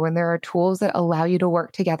changer when there are tools that allow you to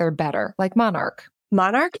work together better, like Monarch.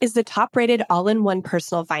 Monarch is the top-rated all-in-one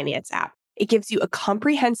personal finance app. It gives you a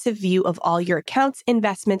comprehensive view of all your accounts,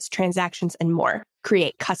 investments, transactions, and more.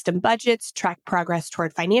 Create custom budgets, track progress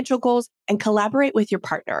toward financial goals, and collaborate with your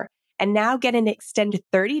partner. And now get an extended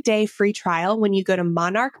 30-day free trial when you go to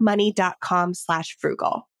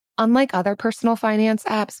monarchmoney.com/frugal. Unlike other personal finance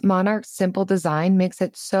apps, Monarch's simple design makes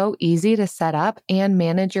it so easy to set up and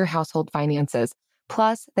manage your household finances.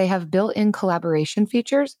 Plus, they have built-in collaboration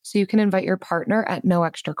features so you can invite your partner at no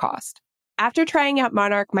extra cost. After trying out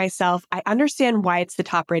Monarch myself, I understand why it's the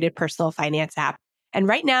top-rated personal finance app. And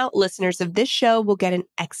right now, listeners of this show will get an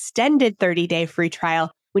extended 30-day free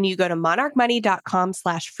trial when you go to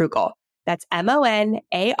monarchmoney.com/frugal. That's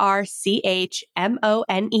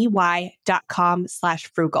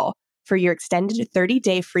monarchmoney.com/frugal for your extended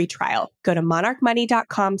 30-day free trial. Go to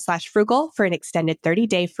monarchmoney.com/frugal for an extended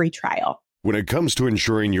 30-day free trial. When it comes to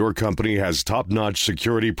ensuring your company has top-notch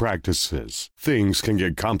security practices, things can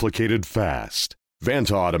get complicated fast.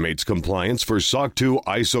 Vanta automates compliance for SOC 2,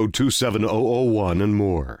 ISO 27001, and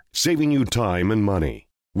more, saving you time and money.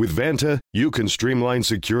 With Vanta, you can streamline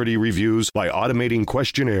security reviews by automating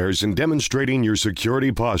questionnaires and demonstrating your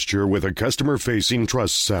security posture with a customer-facing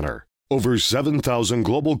trust center. Over 7,000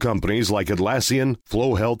 global companies like Atlassian,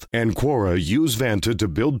 Flow Health, and Quora use Vanta to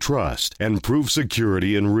build trust and prove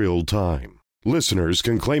security in real time. Listeners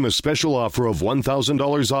can claim a special offer of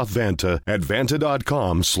 $1,000 off Vanta at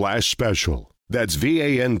vanta.com/special. That's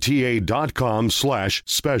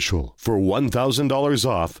VANTA.com/special for $1,000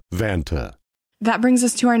 off Vanta. That brings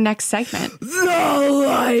us to our next segment. The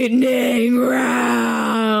lightning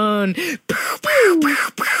round. Pew, pew, pew,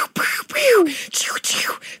 pew, pew, pew. Choo,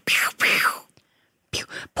 choo, pew, pew. Pew.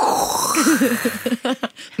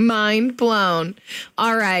 Mind blown.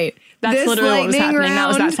 All right. That's literally what was happening. That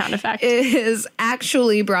was that sound effect. Is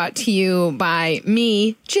actually brought to you by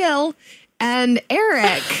me, Jill, and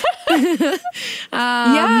Eric.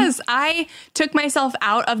 Yes, I took myself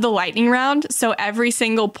out of the lightning round, so every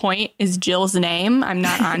single point is Jill's name. I'm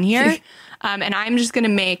not on here, and I'm just going to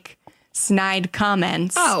make snide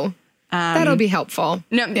comments. Oh, that'll be helpful.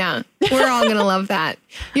 No, yeah, we're all going to love that.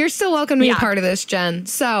 You're still welcome to be a part of this, Jen.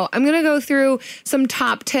 So I'm going to go through some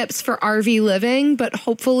top tips for RV living, but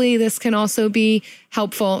hopefully this can also be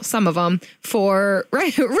helpful, some of them, for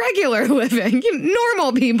regular living,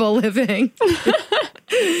 normal people living.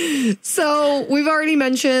 So we've already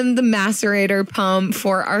mentioned the macerator pump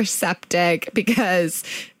for our septic because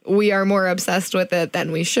we are more obsessed with it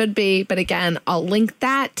than we should be. But again, I'll link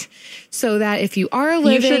that so that if you are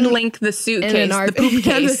living, you should link the suitcase, the poop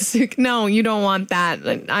case. No, you don't want that.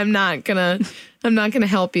 I'm not gonna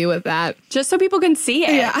help you with that. Just so people can see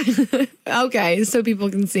it. Yeah. Okay, so people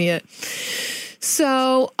can see it.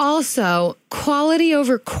 So also, quality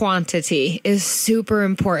over quantity is super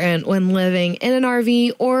important when living in an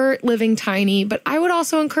RV or living tiny. But I would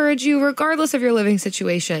also encourage you, regardless of your living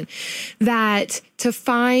situation, that to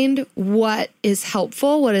find what is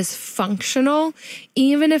helpful, what is functional,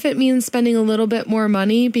 even if it means spending a little bit more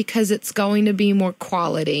money, because it's going to be more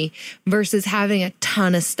quality versus having a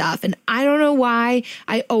ton of stuff. And I don't know why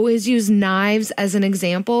I always use knives as an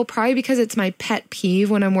example, probably because it's my pet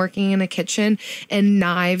peeve when I'm working in a kitchen and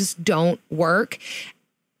knives don't work.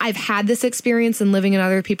 I've had this experience in living in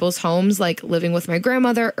other people's homes, like living with my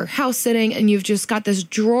grandmother or house sitting, and you've just got this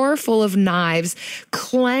drawer full of knives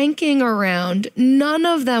clanking around, none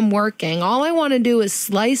of them working. All I want to do is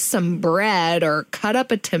slice some bread or cut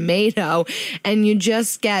up a tomato, and you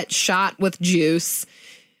just get shot with juice,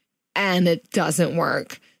 and it doesn't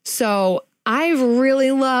work. So I've really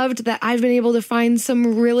loved that I've been able to find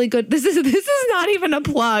some really good. This is not even a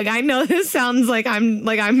plug. I know this sounds like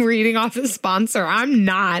I'm reading off a sponsor. I'm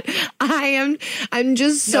not. I'm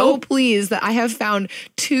just so pleased that I have found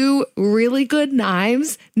 2 really good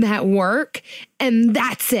knives that work, and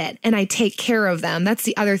that's it. And I take care of them. That's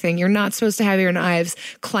the other thing. You're not supposed to have your knives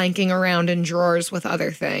clanking around in drawers with other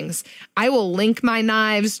things. I will link my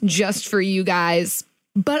knives just for you guys.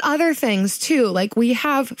 But other things too, like we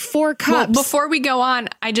have 4 cups. Well, before we go on,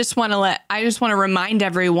 I just want to remind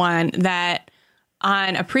everyone that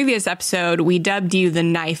on a previous episode, we dubbed you the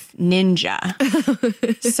knife ninja.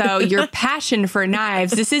 So your passion for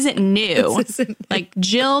knives, this isn't new. Like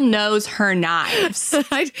Jill knows her knives.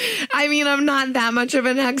 I mean, I'm not that much of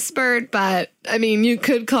an expert, but I mean, you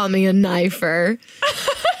could call me a knifer.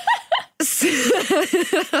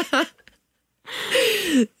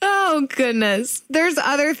 Oh, goodness. There's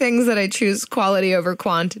other things that I choose quality over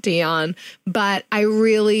quantity on, but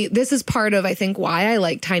this is part of, I think, why I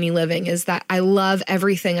like tiny living is that I love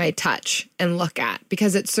everything I touch and look at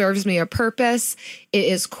because it serves me a purpose. It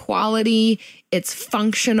is quality. It's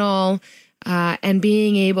functional. And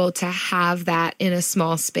being able to have that in a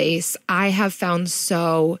small space, I have found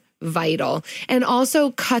so vital, and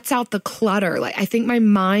also cuts out the clutter. Like I think my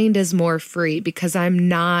mind is more free because I'm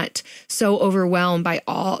not so overwhelmed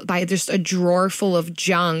by just a drawer full of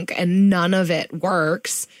junk and none of it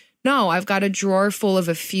works. No, I've got a drawer full of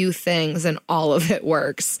a few things and all of it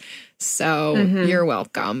works. So you're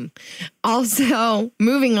welcome. Also,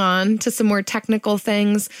 moving on to some more technical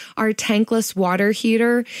things, our tankless water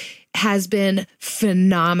heater has been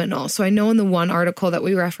phenomenal. So I know in the one article that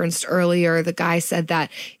we referenced earlier, the guy said that,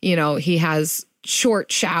 he has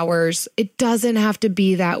short showers. It doesn't have to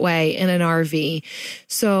be that way in an RV.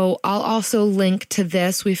 So I'll also link to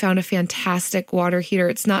this. We found a fantastic water heater.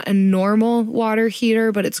 It's not a normal water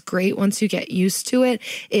heater, but it's great once you get used to it.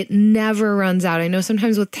 It never runs out. I know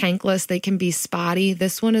sometimes with tankless, they can be spotty.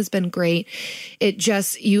 This one has been great. It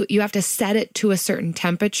just, you have to set it to a certain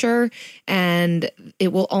temperature and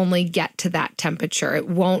it will only get to that temperature. It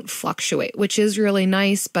won't fluctuate, which is really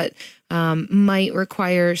nice, but might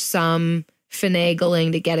require some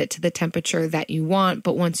finagling to get it to the temperature that you want.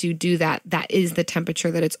 But once you do that, that is the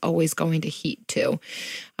temperature that it's always going to heat to.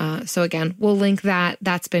 So again, we'll link that.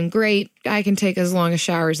 That's been great. I can take as long a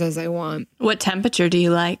showers as I want. What temperature do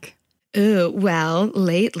you like? Well,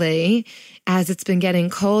 lately, as it's been getting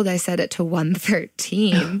cold, I set it to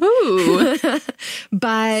 113. Ooh.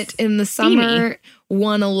 But in the summer,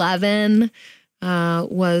 111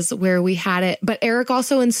 was where we had it. But Eric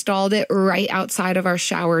also installed it right outside of our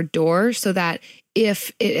shower door so that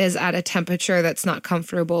if it is at a temperature that's not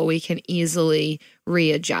comfortable, we can easily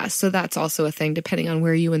readjust. So that's also a thing. Depending on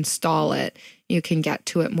where you install it, you can get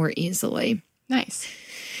to it more easily. Nice.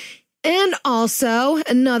 And also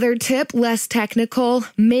another tip, less technical,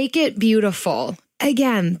 make it beautiful.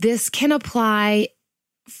 Again, this can apply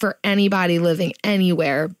for anybody living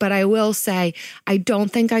anywhere, but I will say, I don't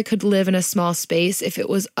think I could live in a small space if it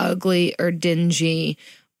was ugly or dingy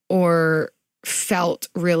or felt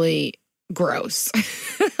really gross.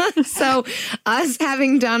 So us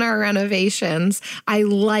having done our renovations, I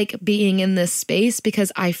like being in this space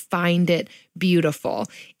because I find it beautiful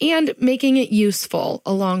and making it useful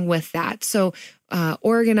along with that. So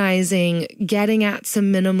organizing, getting at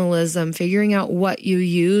some minimalism, figuring out what you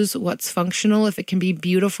use, what's functional. If it can be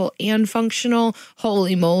beautiful and functional,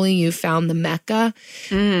 holy moly, you found the mecca.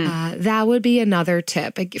 That would be another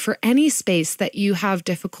tip. For any space that you have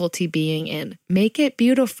difficulty being in, make it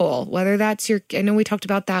beautiful. Whether that's I know we talked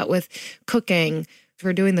about that with cooking.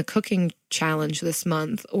 We're doing the cooking challenge this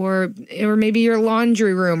month, or maybe your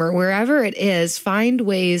laundry room or wherever it is, find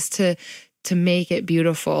ways to make it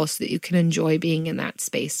beautiful so that you can enjoy being in that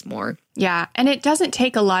space more. Yeah. And it doesn't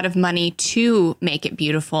take a lot of money to make it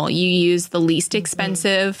beautiful. You use the least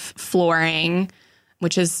expensive flooring,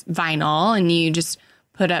 which is vinyl, and you just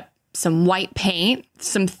put up some white paint,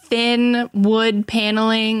 some thin wood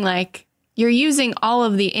paneling. Like, you're using all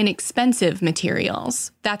of the inexpensive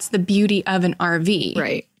materials. That's the beauty of an RV.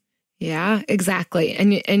 Right. Yeah, exactly.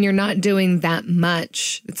 And you're not doing that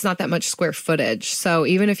much. It's not that much square footage. So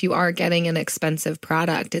even if you are getting an expensive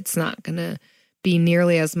product, it's not going to be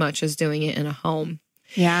nearly as much as doing it in a home.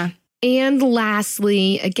 Yeah. And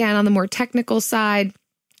lastly, again, on the more technical side,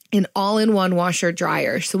 an all-in-one washer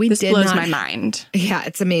dryer. So this blows my mind. Yeah,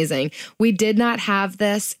 it's amazing. We did not have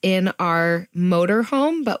this in our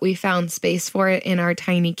motorhome, but we found space for it in our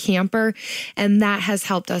tiny camper. And that has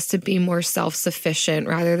helped us to be more self-sufficient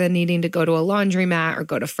rather than needing to go to a laundromat or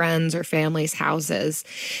go to friends or family's houses.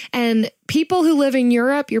 And people who live in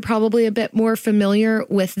Europe, you're probably a bit more familiar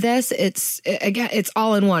with this. It's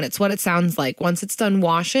all in one. It's what it sounds like. Once it's done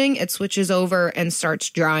washing, it switches over and starts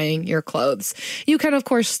drying your clothes. You can, of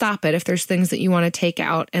course, stop it if there's things that you want to take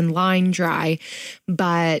out and line dry,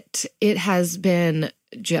 but it has been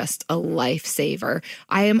just a lifesaver.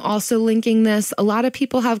 I am also linking this. A lot of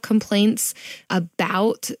people have complaints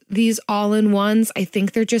about these all-in-ones. I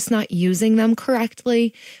think they're just not using them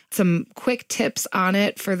correctly. Some quick tips on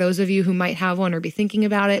it for those of you who might have one or be thinking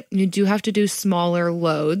about it. You do have to do smaller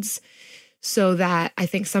loads, so that I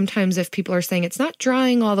think sometimes if people are saying it's not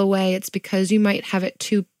drying all the way, it's because you might have it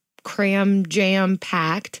too jam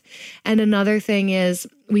packed. And another thing is,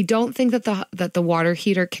 we don't think that the water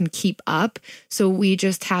heater can keep up, so we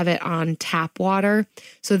just have it on tap water.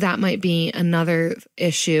 So that might be another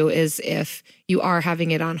issue, is if you are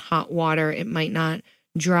having it on hot water, it might not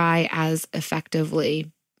dry as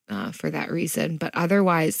effectively for that reason. But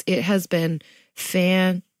otherwise, it has been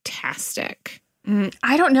fantastic.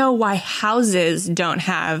 I don't know why houses don't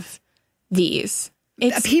have these.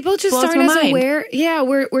 People just aren't as aware. Yeah,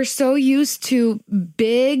 we're so used to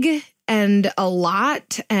big and a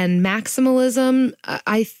lot and maximalism.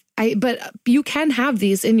 But you can have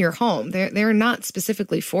these in your home. They're not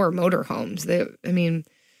specifically for motorhomes.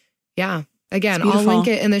 Yeah. Again, I'll link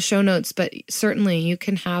it in the show notes, but certainly you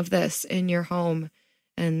can have this in your home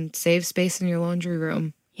and save space in your laundry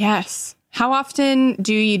room. Yes. How often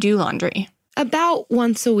do you do laundry? About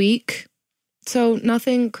once a week. So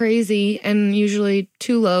nothing crazy, and usually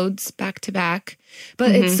 2 loads back to back.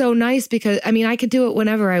 But it's so nice because, I could do it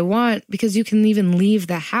whenever I want, because you can even leave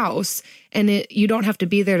the house and you don't have to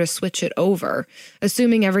be there to switch it over.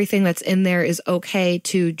 Assuming everything that's in there is okay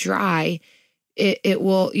to dry,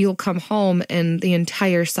 you'll come home and the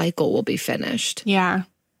entire cycle will be finished. Yeah.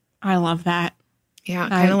 I love that. Yeah.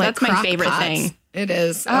 Kind of like that's my favorite thing. It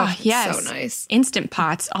is. Oh, yes. So nice. Instant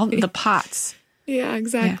pots, all the pots. Yeah,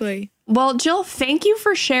 exactly. Yeah. Well, Jill, thank you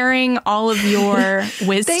for sharing all of your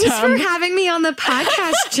wisdom. Thanks for having me on the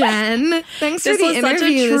podcast, Jen. Thanks for the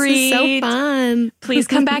interview. This was so fun. Please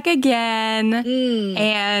come back again.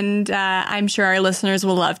 And I'm sure our listeners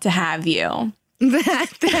will love to have you.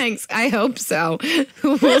 Thanks. I hope so.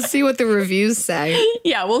 We'll see what the reviews say.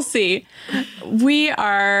 Yeah, we'll see. We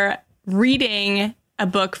are reading a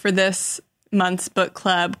book for this month's book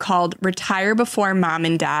club called Retire Before Mom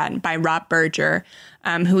and Dad by Rob Berger,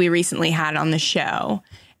 who we recently had on the show.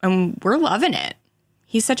 And we're loving it.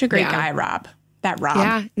 He's such a great guy, Rob. That Rob.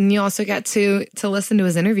 Yeah, and you also get to listen to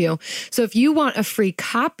his interview. So if you want a free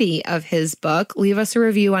copy of his book, leave us a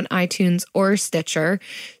review on iTunes or Stitcher.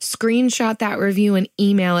 Screenshot that review and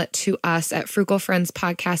email it to us at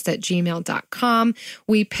frugalfriendspodcast@gmail.com.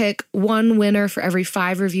 We pick one winner for every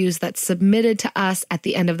 5 reviews that's submitted to us at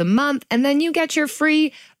the end of the month, and then you get your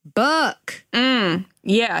free book.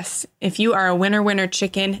 Yes, if you are a winner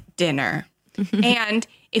chicken dinner. And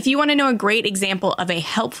if you want to know a great example of a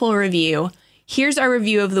helpful review, here's our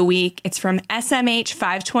review of the week. It's from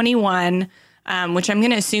SMH521, which I'm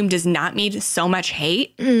going to assume does not need so much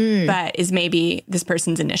hate, but is maybe this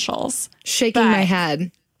person's initials. Shaking my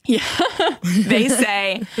head. Yeah. They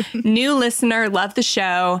say, new listener, love the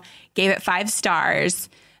show, gave it 5 stars.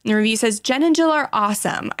 And the review says, Jen and Jill are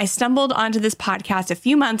awesome. I stumbled onto this podcast a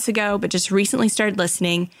few months ago, but just recently started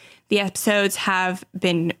listening. The episodes have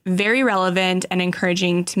been very relevant and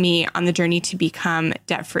encouraging to me on the journey to become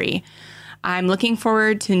debt-free. I'm looking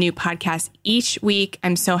forward to the new podcast each week.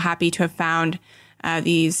 I'm so happy to have found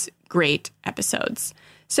these great episodes.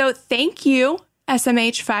 So thank you,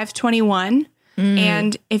 SMH521.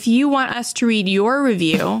 And if you want us to read your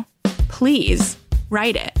review, please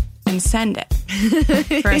write it and send it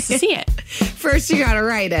for us to see it. First, you got to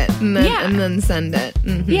write it and then send it.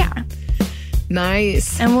 Mm-hmm. Yeah.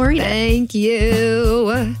 Nice. And we'll read it. Thank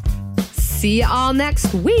you. See y'all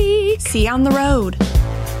next week. See you on the road.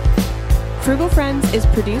 Frugal Friends is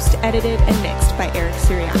produced, edited, and mixed by Eric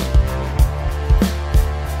Sirianni.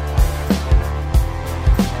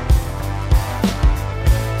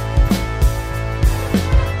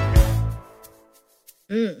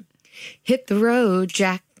 Hit the road,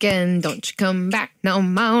 Jack, and don't you come back no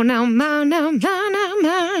more, no more, no more, no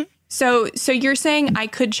more. So you're saying I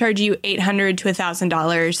could charge you $800 to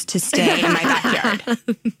 $1,000 to stay in my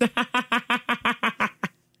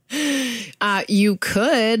backyard? You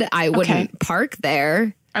could. I wouldn't park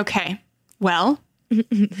there. Okay. Well,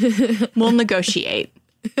 we'll negotiate.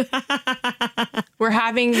 We're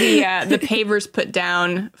having the pavers put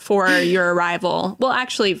down for your arrival. Well,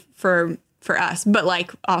 actually for us, but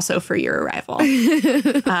like also for your arrival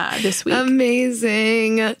this week.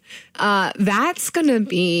 Amazing. That's going to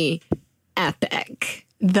be epic.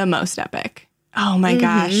 The most epic. Oh my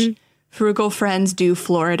gosh. Frugal Friends do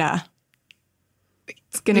Florida.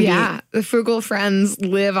 It's going to be. Yeah. The Frugal Friends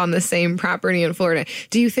live on the same property in Florida.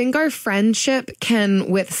 Do you think our friendship can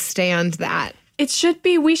withstand that? It should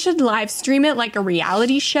be. We should live stream it like a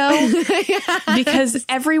reality show because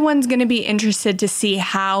everyone's going to be interested to see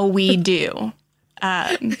how we do.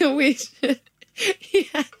 We should.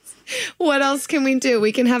 Yes. What else can we do?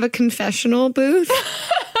 We can have a confessional booth.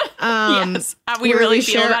 Yes. We really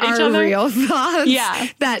feel about each other. Real thoughts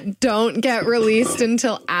that don't get released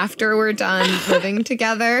until after we're done living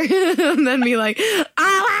together. And then be like, oh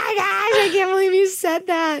my gosh, I can't believe you said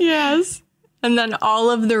that. Yes. And then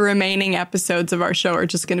all of the remaining episodes of our show are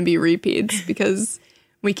just going to be repeats because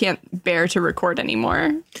we can't bear to record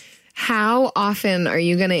anymore. How often are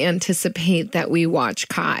you going to anticipate that we watch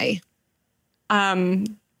Kai?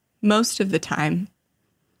 Most of the time.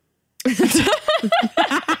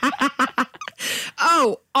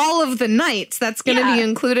 Oh, all of the nights. That's going to be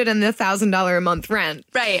included in the $1,000 a month rent.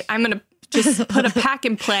 Right. I'm going to just put a pack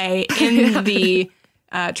and play in the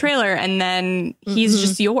trailer, and then he's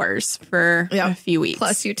just yours for a few weeks.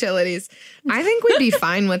 Plus utilities. I think we'd be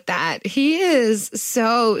fine with that. He is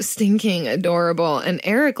so stinking adorable, and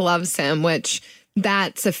Eric loves him, which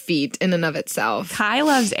that's a feat in and of itself. Kai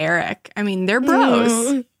loves Eric. I mean, they're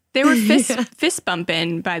bros. They were fist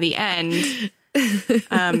bumping by the end.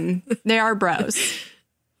 They are bros.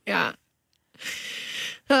 Yeah.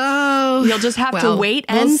 Oh. You'll just have to wait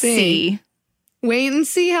and see. Wait and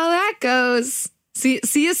see how that goes. See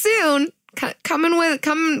you soon.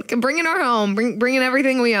 Bringing our home, bringing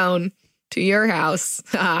everything we own to your house.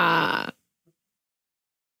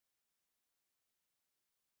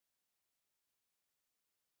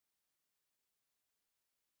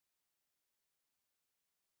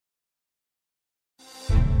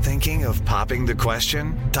 Thinking of popping the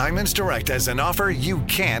question? Diamonds Direct has an offer you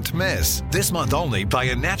can't miss. This month only, buy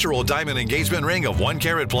a natural diamond engagement ring of 1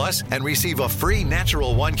 carat plus and receive a free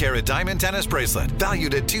natural 1 carat diamond tennis bracelet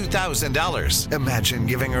valued at $2,000. Imagine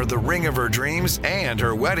giving her the ring of her dreams and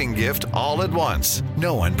her wedding gift all at once.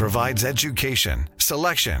 No one provides education,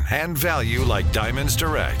 selection, and value like Diamonds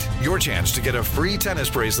Direct. Your chance to get a free tennis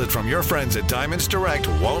bracelet from your friends at Diamonds Direct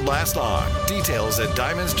won't last long. Details at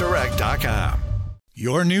diamondsdirect.com.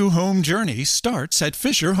 Your new home journey starts at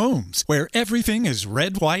Fisher Homes, where everything is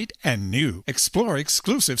red, white, and new. Explore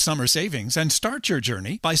exclusive summer savings and start your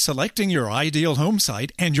journey by selecting your ideal home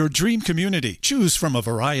site and your dream community. Choose from a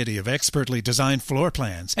variety of expertly designed floor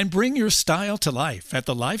plans and bring your style to life at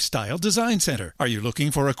the Lifestyle Design Center. Are you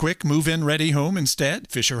looking for a quick move-in ready home instead?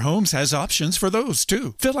 Fisher Homes has options for those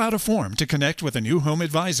too. Fill out a form to connect with a new home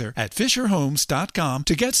advisor at fisherhomes.com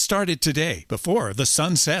to get started today before the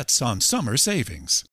sun sets on summer savings.